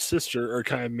brother and sister are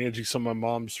kind of managing some of my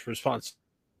mom's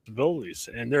responsibilities,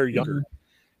 and they're younger.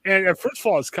 And at first of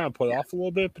all, I was kind of put off a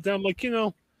little bit, but then I'm like,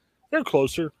 they're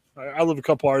closer. I live a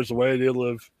couple hours away. They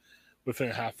live within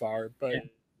a half hour. But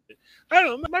I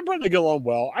don't know. My brother get along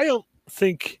well. I don't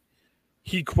think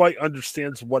he quite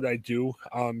understands what I do.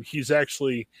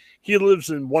 He lives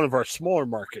in one of our smaller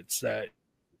markets that,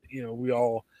 we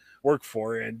all work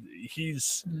for. And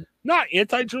he's not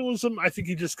anti-journalism. I think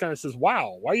he just kind of says,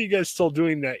 wow, why are you guys still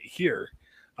doing that here?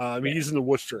 He's in the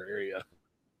Worcester area.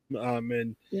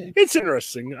 And it's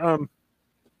interesting.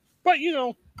 But,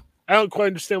 I don't quite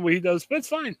understand what he does, but it's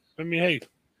fine. I mean, hey,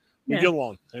 we get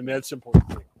along. I mean, that's important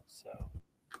thing. So,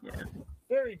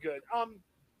 very good.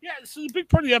 So the big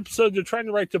part of the episode, they're trying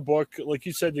to write the book. Like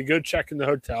you said, they go check in the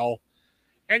hotel.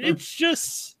 And it's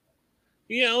just,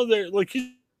 they're, like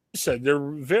you said, they're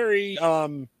very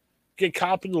get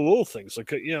caught up in the little things.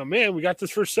 Like, man, we got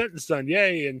this first sentence done.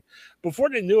 Yay. And before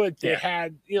they knew it, they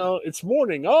had, it's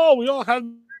morning. Oh, we don't have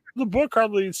the book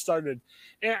hardly started.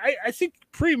 And I think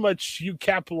pretty much you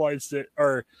capitalized it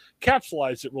or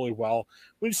capsulized it really well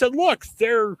when you said, look,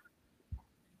 they're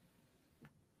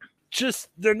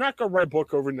not going to write a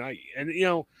book overnight. And,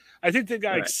 I think they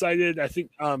got excited. I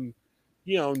think,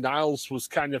 Niles was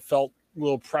kind of felt a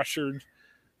little pressured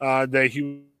that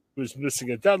he was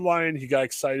missing a deadline. He got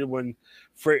excited when,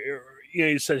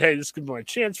 he said, hey, this could be my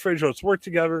chance. Fraser, let's work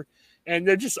together. And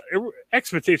they're just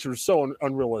expectations were so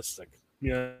unrealistic.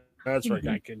 Yeah, that's what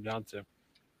it came down to.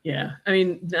 Yeah, I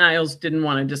mean, Niles didn't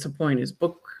want to disappoint his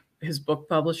book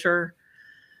publisher.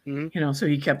 So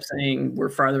he kept saying we're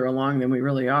farther along than we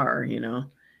really are.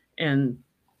 And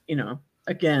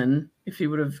again, if he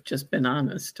would have just been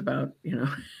honest about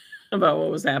about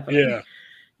what was happening,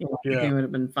 he would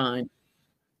have been fine.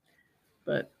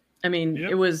 But I mean,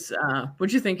 it was.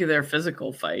 What'd you think of their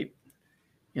physical fight?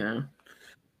 Yeah,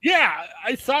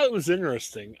 I thought it was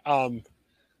interesting.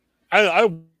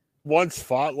 I once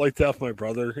fought like that with my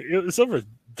brother. It was over a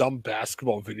dumb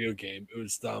basketball video game. It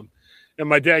was dumb. And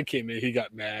my dad came in, he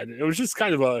got mad. It was just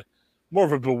kind of more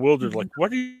of a bewildered, like,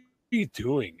 what are you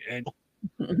doing? And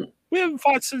we haven't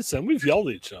fought since then. We've yelled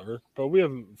at each other, but we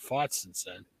haven't fought since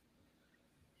then.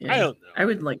 Yeah. I don't know.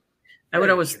 I would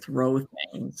always throw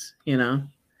things, the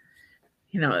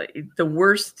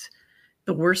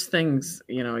worst things,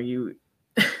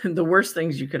 the worst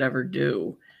things you could ever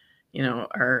do,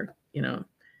 are,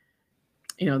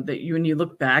 that when you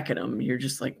look back at them, you're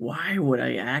just like, why would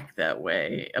I act that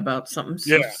way about something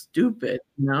so stupid?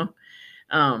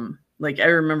 Like I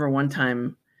remember one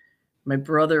time my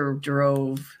brother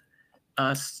drove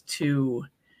us to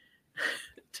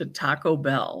Taco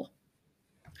Bell.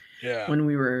 Yeah. When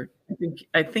we were,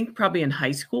 I think probably in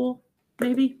high school,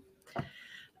 maybe.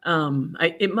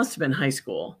 It must have been high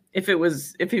school. If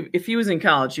he was in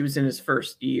college, he was in his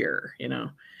first year,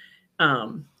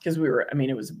 because we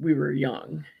were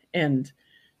young. And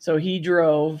so he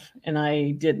drove and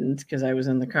I didn't because I was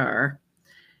in the car,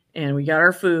 and we got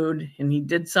our food and he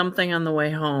did something on the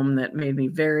way home that made me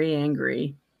very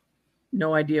angry.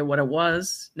 No idea what it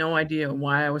was. No idea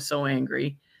why I was so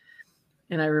angry.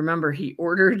 And I remember he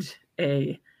ordered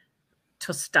a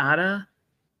tostada,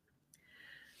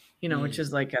 which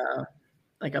is like a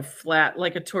flat,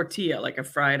 like a tortilla, like a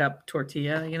fried up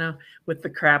tortilla, with the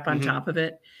crap on top of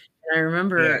it. And I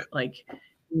remember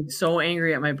being so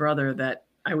angry at my brother that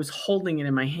I was holding it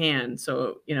in my hand.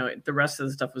 So, the rest of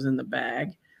the stuff was in the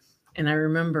bag. And I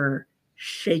remember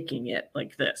shaking it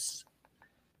like this,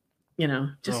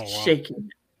 shaking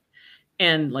it.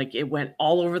 And like it went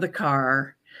all over the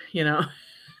car, and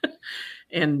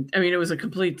I mean, it was a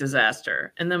complete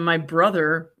disaster. And then my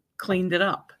brother cleaned it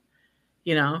up,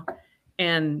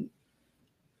 and,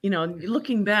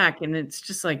 looking back, and it's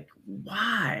just like,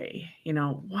 why did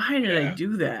I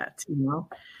do that?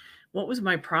 What was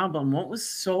my problem? What was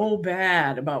so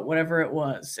bad about whatever it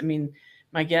was? I mean,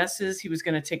 my guess is he was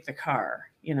going to take the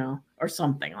car, or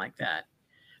something like that.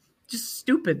 Just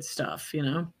stupid stuff,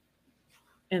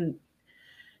 and,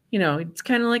 it's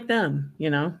kind of like them,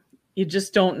 you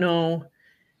just don't know,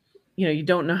 you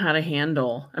don't know how to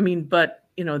handle. I mean, but,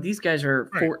 these guys are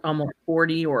almost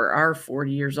 40 or are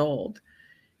 40 years old,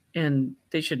 and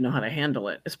they should know how to handle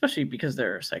it, especially because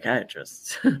they're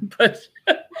psychiatrists. But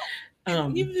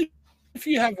even if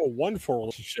you have a wonderful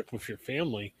relationship with your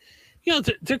family,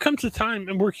 there comes a time,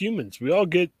 and we're humans. We all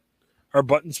get our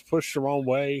buttons pushed the wrong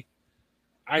way.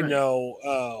 I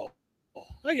know.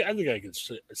 I think I can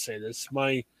say this.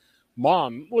 My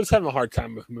mom was having a hard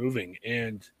time with moving,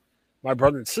 and my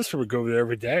brother and sister would go over there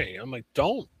every day. I'm like,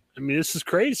 don't. I mean, this is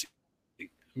crazy. I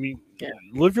mean,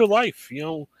 live your life.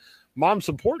 Mom's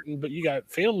important, but you got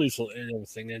families and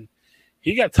everything. And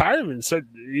he got tired of it and said,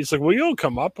 he's like, well, you don't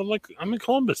come up. I'm like, I'm in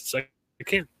Columbus. I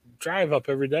can't drive up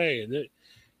every day. And,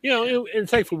 and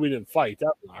thankfully we didn't fight.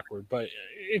 That was awkward. But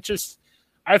it just,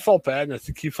 I felt bad. And I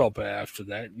think he felt bad after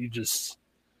that. You just,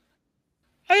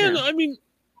 I don't know. I mean,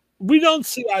 we don't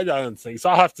see eye to eye on things.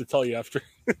 I'll have to tell you after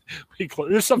we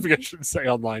close. There's something I shouldn't say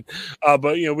online. But,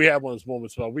 we had one of those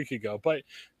moments about a week ago. But,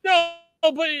 no,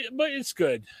 but it's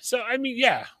good. So, I mean,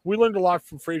 yeah, we learned a lot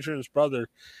from Frasier and his brother.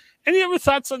 Any other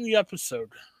thoughts on the episode?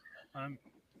 The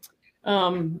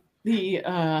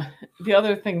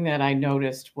other thing that I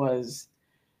noticed was,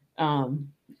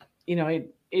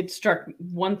 it struck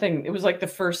one thing. It was like the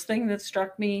first thing that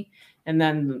struck me, and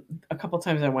then a couple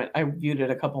times I viewed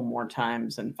it a couple more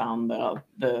times and found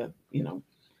the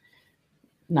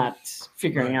not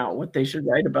figuring out what they should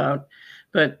write about,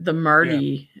 but the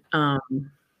Marty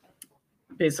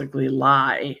basically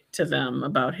lie to them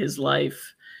about his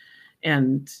life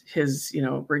and his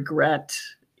regret,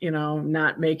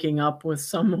 not making up with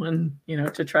someone,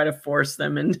 to try to force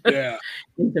them into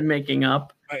making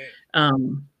up.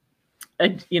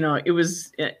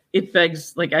 It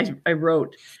begs, like I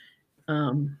wrote,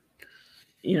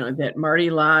 that Marty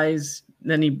lies,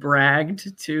 then he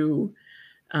bragged to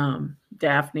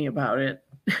Daphne about it,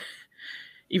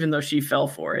 even though she fell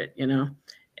for it,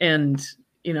 and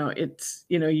it's,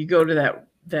 you go to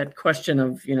that question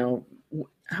of,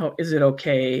 how is it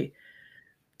okay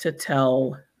to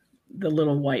tell the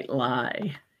little white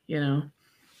lie, and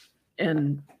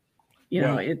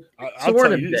it I'll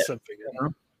tell you something.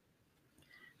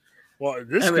 Well,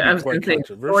 this could be quite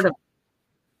controversial.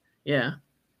 Yeah.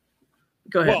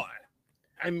 Go ahead. Well,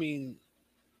 I mean,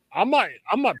 I'm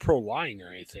not pro lying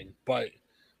or anything, but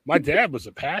my dad was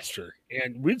a pastor,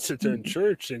 and we'd sit there in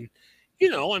church, and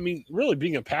I mean, really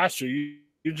being a pastor,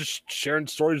 you're just sharing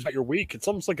stories about your week. It's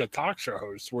almost like a talk show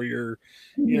host where you're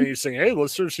saying, "Hey,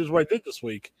 listeners, here's what I did this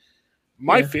week."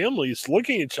 My family's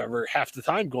looking at each other half the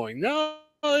time, going, "No,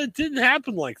 it didn't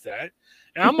happen like that."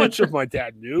 And I'm not sure if my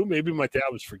dad knew. Maybe my dad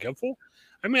was forgetful.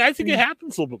 I mean, I think it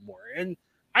happens a little bit more, and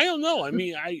I don't know. I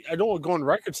mean, I don't want to go on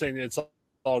record saying that it's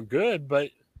all good, but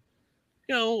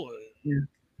I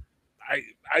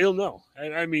don't know.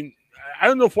 I mean, I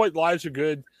don't know if white lies are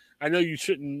good. I know you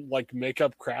shouldn't make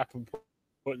up crap and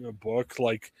put in a book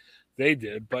like they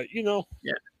did, but I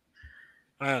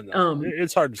don't know.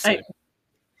 It's hard to say.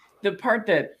 The part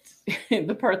that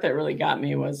really got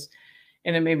me was,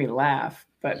 and it made me laugh,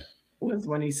 but was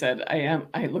when he said,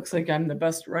 it looks like I'm the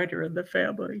best writer in the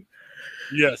family.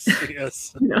 Yes.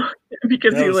 Because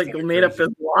he made up his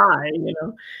lie,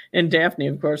 and Daphne,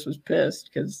 of course, was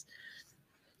pissed because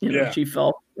she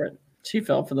fell for it. She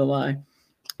fell for the lie.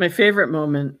 My favorite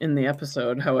moment in the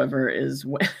episode, however, is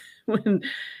when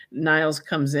Niles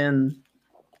comes in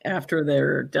after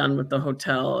they're done with the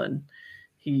hotel, and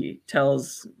he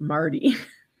tells Marty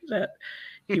that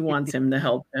he wants him to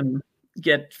help him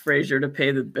get Frasier to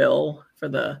pay the bill for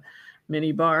the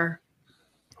mini bar.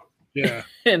 Yeah.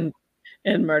 And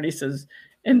Marty says,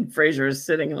 and Frasier is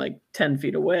sitting 10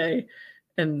 feet away,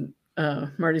 and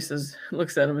Marty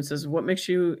looks at him and says, "What makes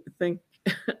you think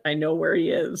I know where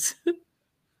he is?"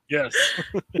 Yes.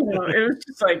 It was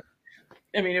just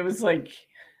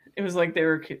it was like they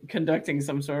were conducting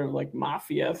some sort of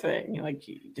mafia thing.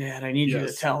 Dad, I need you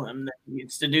to tell him that he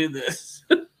needs to do this.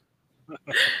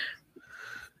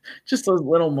 Just those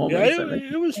little moments.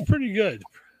 Yeah, it was pretty good.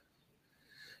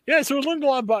 Yeah, so we learned a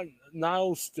lot about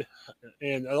Niles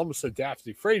and I almost said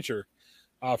Daphne Frasier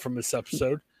from this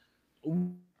episode.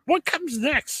 What comes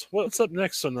next? What's up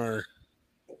next on our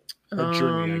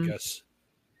journey, I guess?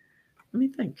 Let me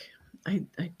think. I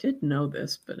did know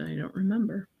this, but I don't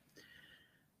remember.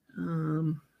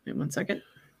 Wait 1 second.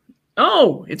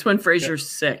 Oh, it's when Frasier's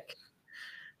sick.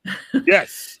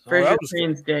 Yes. Frasier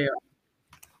Crane's day off.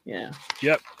 Yeah.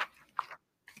 Yep.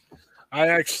 I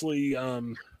actually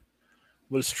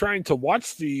was trying to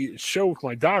watch the show with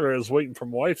my daughter. I was waiting for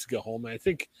my wife to get home. And I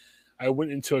think I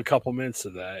went into a couple minutes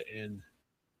of that, and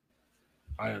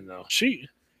I don't know. She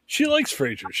likes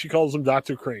Frasier. She calls him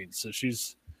Dr. Crane. So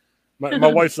she's my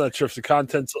wife's not sure if the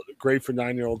content's great for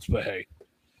 9-year-olds, but hey,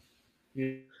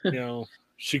 you know,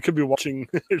 she could be watching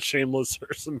Shameless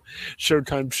or some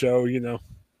Showtime show.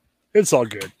 It's all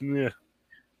good. Yeah,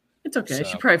 it's okay. So.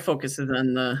 She probably focuses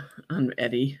on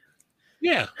Eddie.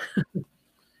 Yeah.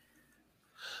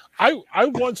 I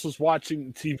once was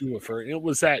watching TV with her, and it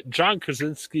was that John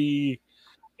Krasinski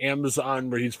Amazon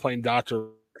where he's playing Dr.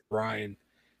 Ryan.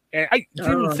 And I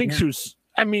didn't think she was,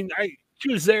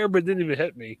 she was there, but it didn't even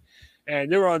hit me.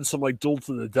 and they were on some like duel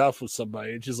to the death with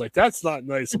somebody, and she's like, "That's not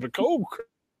nice." I'm like, "Oh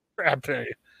crap!" Hey,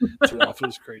 it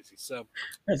was crazy. So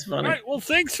That's funny. all right, well,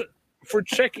 thanks for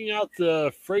checking out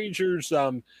the Frasier's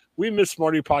We Miss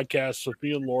Marty podcast with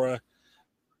me and Laura.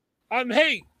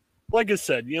 Hey, like I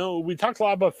said, we talked a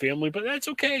lot about family, but that's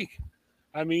okay.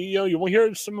 I mean, you won't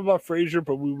hear some about Frasier,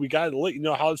 but we got to let you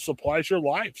know how it supplies your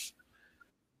lives.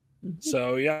 Mm-hmm.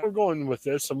 So, yeah, we're going with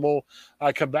this, and we'll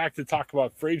come back to talk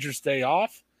about Frasier's Day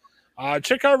Off.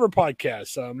 Check out our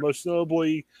podcast, most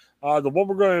notably the one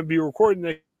we're going to be recording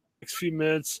the next few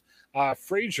minutes,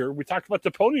 Frasier. We talked about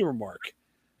the pony remark.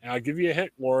 And I'll give you a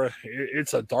hint, Laura.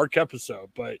 It's a dark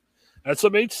episode, but that's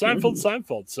what made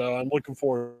Seinfeld, so I'm looking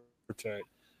forward to it.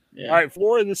 Yeah. All right,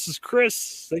 Laura, this is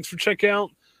Chris. Thanks for checking out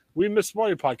We Miss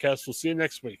Marty podcast. We'll see you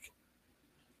next week.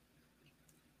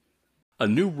 A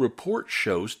new report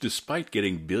shows despite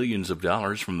getting billions of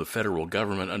dollars from the federal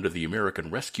government under the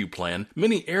American Rescue Plan,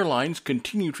 many airlines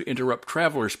continue to interrupt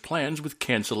travelers' plans with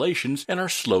cancellations and are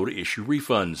slow to issue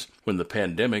refunds. When the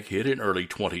pandemic hit in early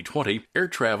 2020, air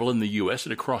travel in the U.S.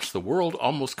 and across the world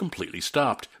almost completely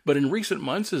stopped. But in recent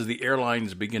months, as the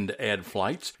airlines begin to add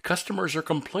flights, customers are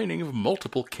complaining of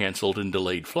multiple canceled and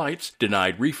delayed flights,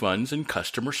 denied refunds, and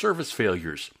customer service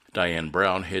failures. Diane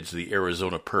Brown heads the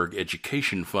Arizona PIRG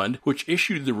Education Fund, which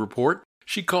issued the report.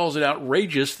 She calls it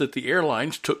outrageous that the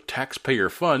airlines took taxpayer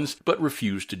funds but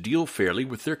refused to deal fairly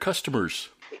with their customers.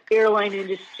 The airline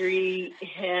industry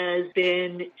has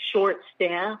been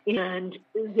short-staffed, and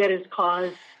that has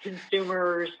caused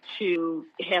consumers to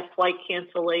have flight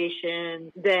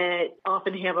cancellations that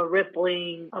often have a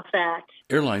rippling effect.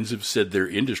 Airlines have said their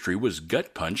industry was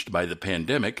gut-punched by the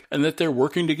pandemic and that they're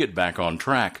working to get back on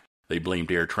track. They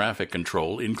blamed air traffic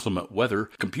control, inclement weather,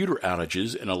 computer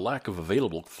outages, and a lack of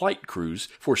available flight crews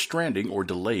for stranding or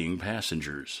delaying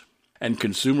passengers. And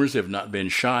consumers have not been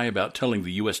shy about telling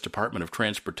the U.S. Department of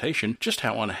Transportation just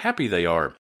how unhappy they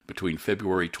are. Between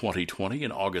February 2020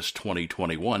 and August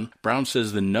 2021, Brown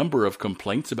says the number of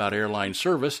complaints about airline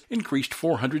service increased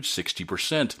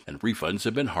 460%, and refunds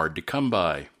have been hard to come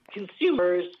by.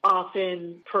 Consumers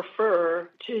often prefer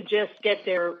to just get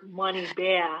their money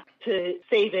back, to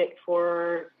save it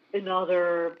for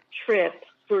another trip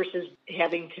versus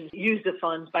having to use the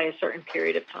funds by a certain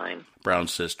period of time. Brown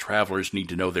says travelers need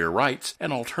to know their rights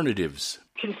and alternatives.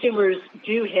 Consumers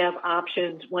do have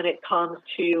options when it comes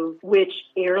to which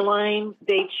airline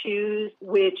they choose,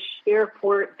 which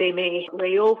airport they may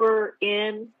lay over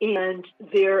in, and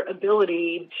their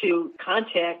ability to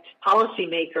contact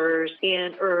policymakers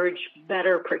and urge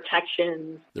better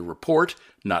protections. The report,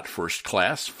 Not First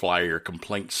Class, Fly Your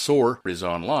Complaints Soar, is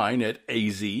online at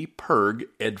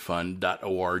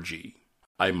azpirgedfund.org.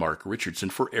 I'm Mark Richardson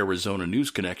for Arizona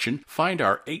News Connection. Find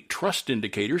our 8 trust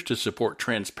indicators to support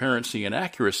transparency and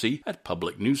accuracy at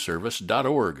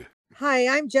publicnewsservice.org. Hi,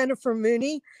 I'm Jennifer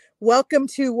Mooney. Welcome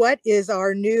to what is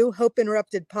our new Hope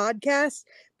Interrupted podcast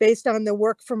based on the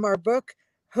work from our book,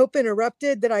 Hope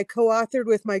Interrupted, that I co-authored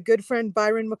with my good friend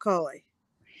Byron McCauley.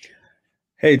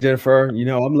 Hey, Jennifer,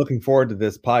 I'm looking forward to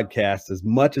this podcast as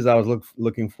much as I was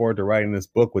looking forward to writing this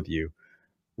book with you.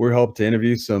 We hope to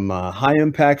interview some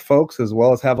high-impact folks as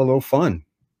well as have a little fun.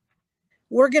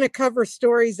 We're going to cover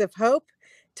stories of hope.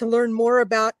 To learn more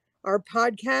about our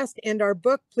podcast and our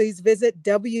book, please visit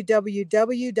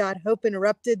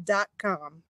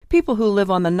www.hopeinterrupted.com. People who live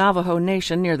on the Navajo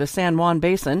Nation near the San Juan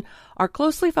Basin are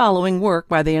closely following work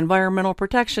by the Environmental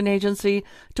Protection Agency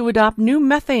to adopt new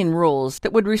methane rules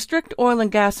that would restrict oil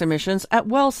and gas emissions at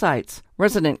well sites.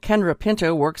 Resident Kendra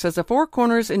Pinto works as a Four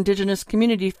Corners Indigenous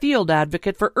Community field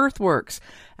advocate for Earthworks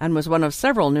and was one of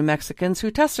several New Mexicans who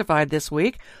testified this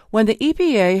week when the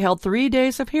EPA held 3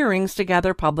 days of hearings to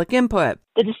gather public input.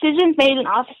 The decisions made in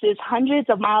offices hundreds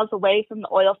of miles away from the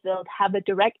oil field have a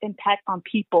direct impact on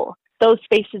people. Those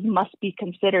spaces must be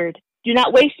considered. Do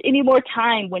not waste any more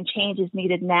time when change is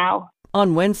needed now.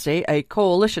 On Wednesday, a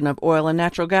coalition of oil and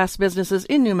natural gas businesses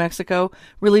in New Mexico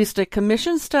released a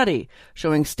commission study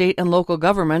showing state and local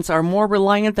governments are more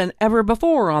reliant than ever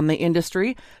before on the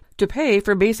industry to pay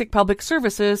for basic public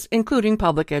services, including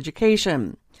public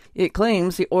education. It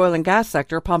claims the oil and gas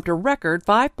sector pumped a record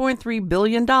 $5.3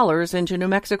 billion into New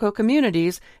Mexico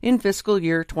communities in fiscal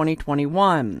year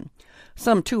 2021.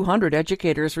 Some 200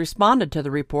 educators responded to the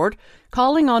report,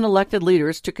 calling on elected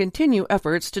leaders to continue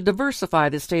efforts to diversify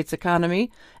the state's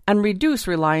economy and reduce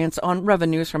reliance on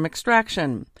revenues from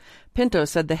extraction. Pinto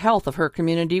said the health of her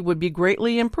community would be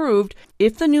greatly improved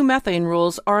if the new methane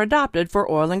rules are adopted for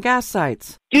oil and gas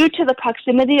sites. Due to the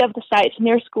proximity of the sites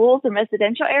near schools and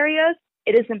residential areas,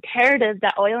 it is imperative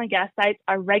that oil and gas sites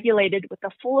are regulated with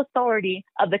the full authority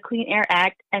of the Clean Air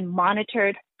Act and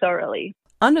monitored thoroughly.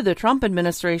 Under the Trump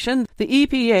administration, the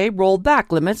EPA rolled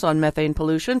back limits on methane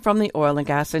pollution from the oil and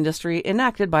gas industry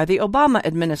enacted by the Obama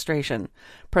administration.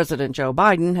 President Joe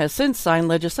Biden has since signed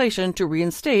legislation to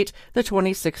reinstate the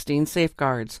 2016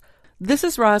 safeguards. This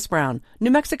is Roz Brown, New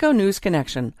Mexico News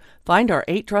Connection. Find our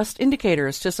 8 trust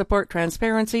indicators to support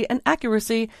transparency and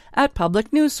accuracy at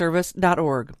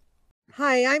publicnewsservice.org.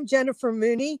 Hi, I'm Jennifer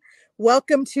Mooney.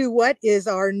 Welcome to what is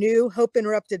our new Hope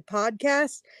Interrupted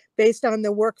podcast based on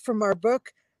the work from our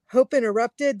book, Hope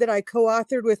Interrupted, that I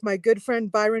co-authored with my good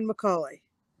friend Byron McCauley.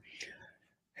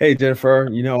 Hey, Jennifer,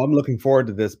 I'm looking forward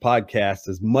to this podcast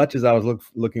as much as I was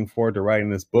looking forward to writing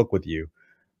this book with you.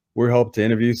 We hope to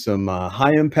interview some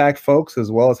high-impact folks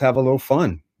as well as have a little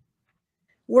fun.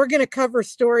 We're going to cover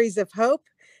stories of hope.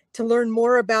 To learn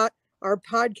more about our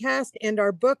podcast and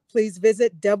our book, please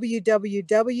visit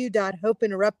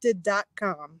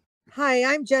www.hopeinterrupted.com. Hi,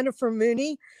 I'm Jennifer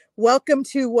Mooney. Welcome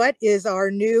to what is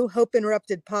our new Hope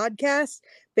Interrupted podcast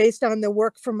based on the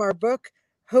work from our book,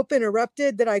 Hope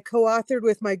Interrupted, that I co-authored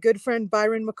with my good friend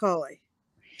Byron McCauley.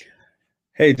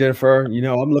 Hey, Jennifer,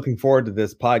 I'm looking forward to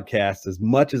this podcast as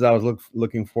much as I was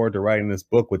looking forward to writing this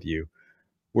book with you.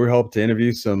 We hope to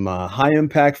interview some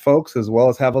high-impact folks as well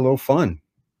as have a little fun.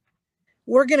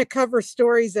 We're going to cover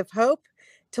stories of hope.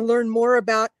 To learn more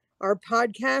about our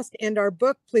podcast and our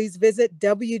book, please visit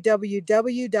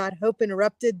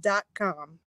www.hopeinterrupted.com.